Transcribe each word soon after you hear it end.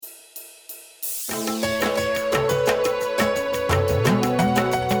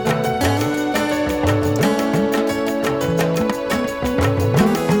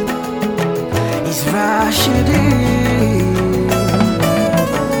It's Wrash.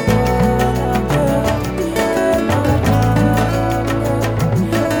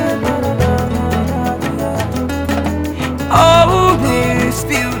 Oh, Miss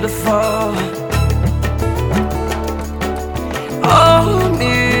Beautiful. Oh,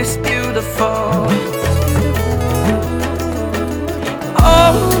 Miss Beautiful.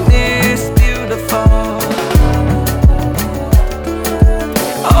 Oh, Miss Beautiful.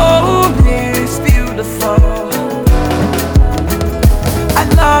 Oh, Miss Beautiful. I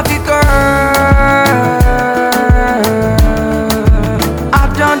love you, girl.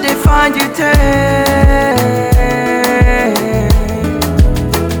 I've done define you,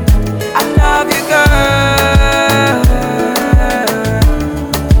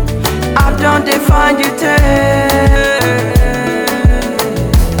 don't define you,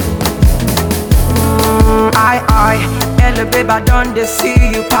 hello babe, I don't see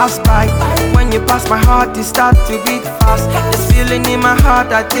you pass by. When you pass my heart, it start to beat fast. This feeling in my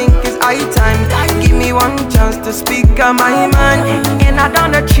heart, I think it's high time. Give me one chance to speak on my mind. And I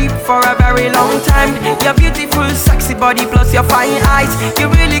done a trip for a very long time. Your beautiful, sexy body plus your fine eyes. You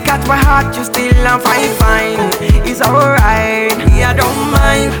really catch my heart, you still I'm fine, fine. It's alright, yeah, I don't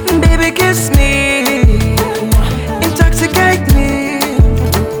mind. Baby, kiss me, intoxicate me.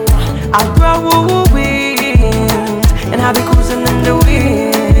 I'll grow wind, and I'll be cruising in the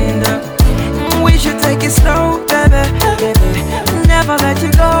wind. We should take it slow, baby, baby. Never let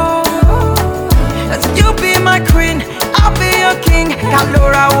you go. Cause you be my queen, I'll be your king.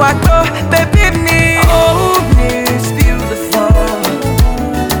 Kalora wako, baby me. Oh, Miss Beautiful.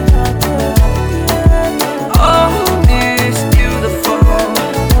 Oh, Miss Beautiful.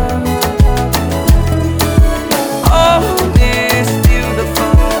 Oh, Miss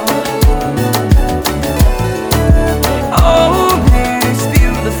Beautiful. Oh, Miss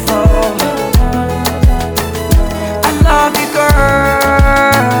Beautiful. I love you, girl.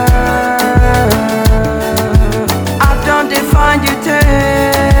 I don't define you,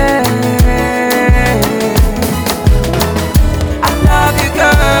 I love you,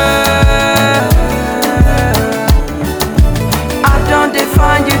 girl. I don't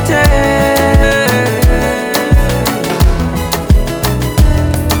define you,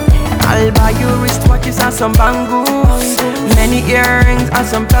 I'll buy you wristwatches and some bangles, many earrings and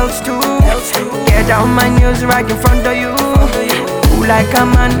some belts too. Get down my news right in front of you. Ooh, like a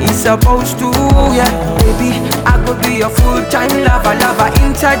man is supposed to, yeah. Baby, I could be your full-time lover, lover.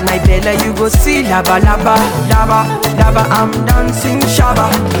 Inside my belly you go see lava, lava, lava, lava. I'm dancing shabba.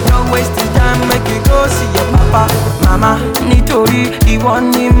 No wasting time, make you go see your papa, mama. Nítorí ìwọ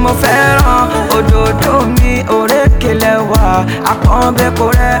ni mo fẹ́ràn. Òdòdó mi òrékèlè wá. Àpọ́nbẹ́ kò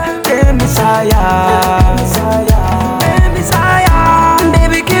rẹ́ kémi sáyà.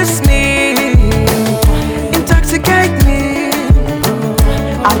 Baby, kiss me, intoxicate me.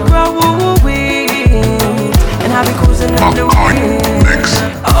 I'll grow wind, and I'll be cruising in the wind.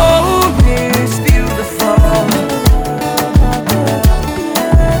 Oh, Miss Beautiful.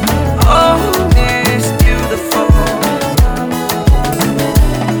 Oh, Miss Beautiful.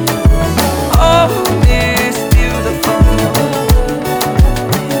 Oh, Miss Beautiful.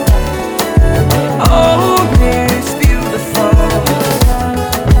 Oh, Miss Beautiful.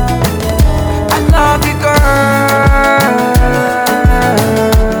 I love you, girl.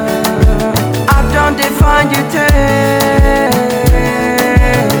 I don't define you,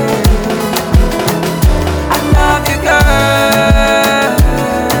 I love you, girl.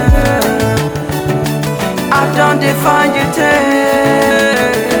 I don't define you,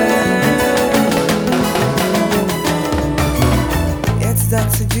 It's that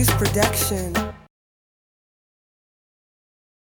Seduce production.